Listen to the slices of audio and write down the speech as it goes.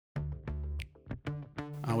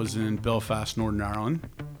I was in Belfast, Northern Ireland.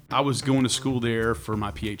 I was going to school there for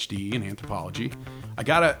my PhD in anthropology. I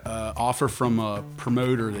got an offer from a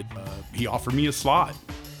promoter that he offered me a slot.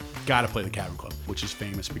 Got to play the Cavern Club, which is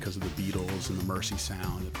famous because of the Beatles and the Mercy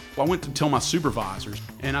sound. I went to tell my supervisors,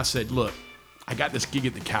 and I said, look, I got this gig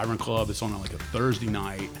at the Cavern Club. It's on like a Thursday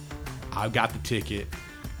night. I've got the ticket.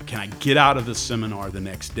 Can I get out of the seminar the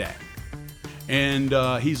next day? And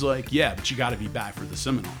he's like, yeah, but you got to be back for the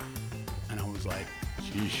seminar. And I was like,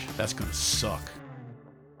 geez, that's going to suck.